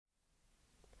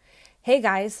Hey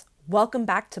guys, welcome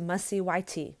back to Must See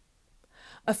YT.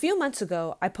 A few months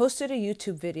ago, I posted a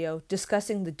YouTube video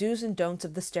discussing the do's and don'ts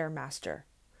of the StairMaster.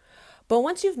 But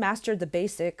once you've mastered the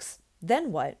basics,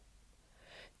 then what?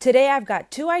 Today I've got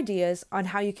 2 ideas on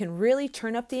how you can really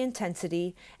turn up the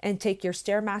intensity and take your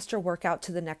StairMaster workout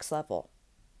to the next level.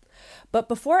 But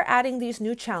before adding these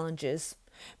new challenges,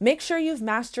 make sure you've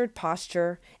mastered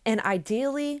posture and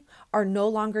ideally are no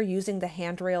longer using the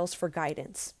handrails for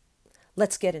guidance.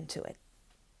 Let's get into it.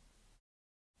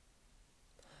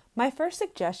 My first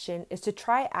suggestion is to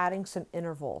try adding some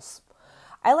intervals.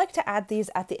 I like to add these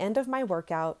at the end of my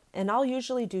workout, and I'll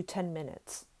usually do 10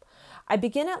 minutes. I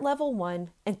begin at level 1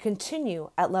 and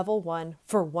continue at level 1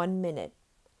 for 1 minute.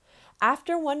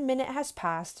 After 1 minute has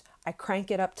passed, I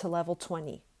crank it up to level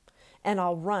 20, and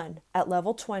I'll run at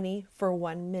level 20 for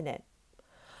 1 minute.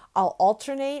 I'll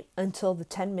alternate until the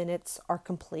 10 minutes are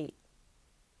complete.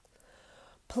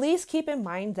 Please keep in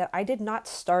mind that I did not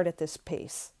start at this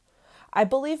pace. I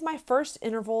believe my first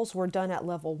intervals were done at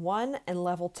level 1 and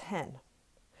level 10.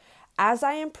 As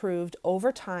I improved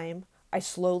over time, I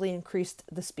slowly increased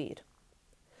the speed.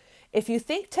 If you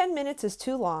think 10 minutes is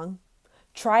too long,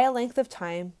 try a length of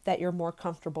time that you're more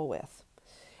comfortable with.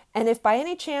 And if by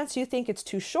any chance you think it's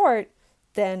too short,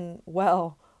 then,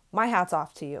 well, my hat's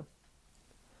off to you.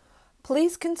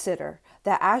 Please consider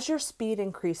that as your speed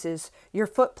increases, your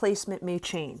foot placement may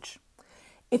change.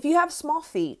 If you have small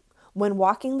feet, when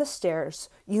walking the stairs,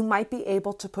 you might be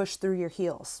able to push through your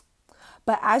heels.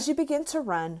 But as you begin to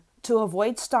run, to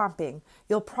avoid stomping,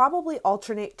 you'll probably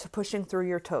alternate to pushing through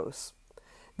your toes.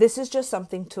 This is just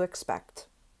something to expect.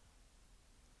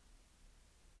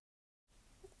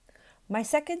 My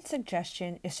second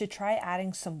suggestion is to try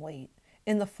adding some weight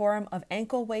in the form of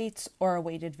ankle weights or a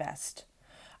weighted vest.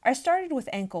 I started with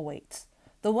ankle weights.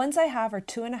 The ones I have are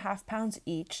 2.5 pounds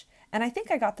each, and I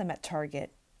think I got them at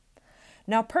Target.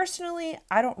 Now, personally,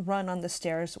 I don't run on the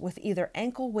stairs with either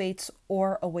ankle weights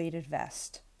or a weighted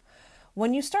vest.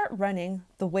 When you start running,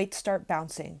 the weights start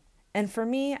bouncing, and for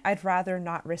me, I'd rather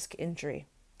not risk injury.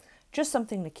 Just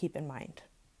something to keep in mind.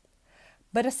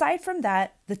 But aside from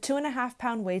that, the 2.5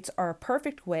 pound weights are a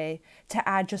perfect way to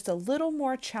add just a little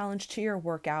more challenge to your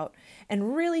workout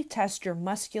and really test your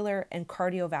muscular and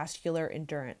cardiovascular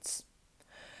endurance.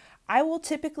 I will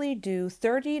typically do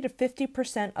 30 to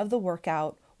 50% of the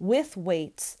workout with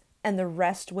weights and the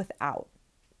rest without.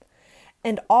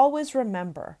 And always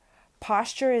remember,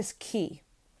 posture is key.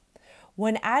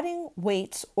 When adding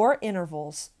weights or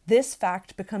intervals, this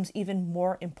fact becomes even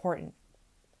more important.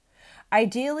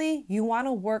 Ideally, you want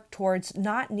to work towards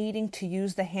not needing to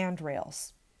use the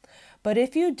handrails. But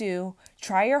if you do,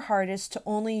 try your hardest to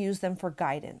only use them for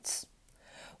guidance.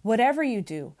 Whatever you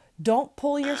do, don't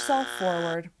pull yourself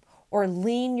forward or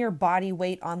lean your body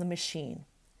weight on the machine.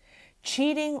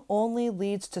 Cheating only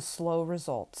leads to slow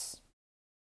results.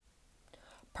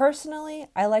 Personally,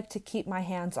 I like to keep my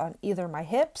hands on either my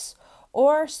hips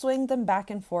or swing them back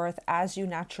and forth as you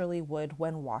naturally would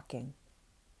when walking.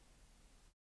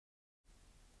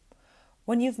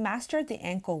 When you've mastered the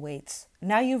ankle weights,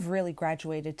 now you've really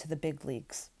graduated to the big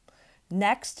leagues.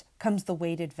 Next comes the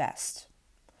weighted vest.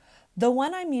 The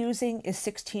one I'm using is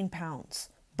 16 pounds,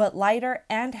 but lighter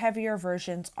and heavier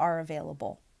versions are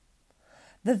available.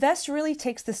 The vest really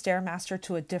takes the StairMaster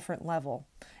to a different level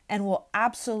and will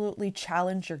absolutely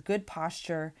challenge your good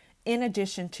posture in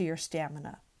addition to your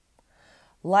stamina.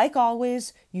 Like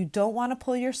always, you don't want to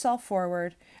pull yourself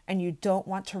forward and you don't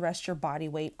want to rest your body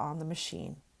weight on the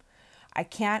machine. I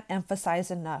can't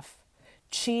emphasize enough.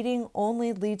 Cheating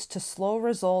only leads to slow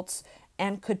results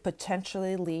and could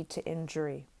potentially lead to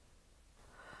injury.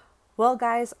 Well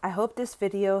guys, I hope this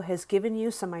video has given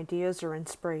you some ideas or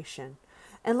inspiration.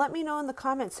 And let me know in the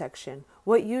comment section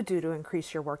what you do to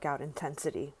increase your workout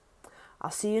intensity.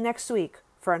 I'll see you next week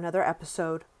for another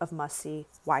episode of Must See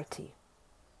YT.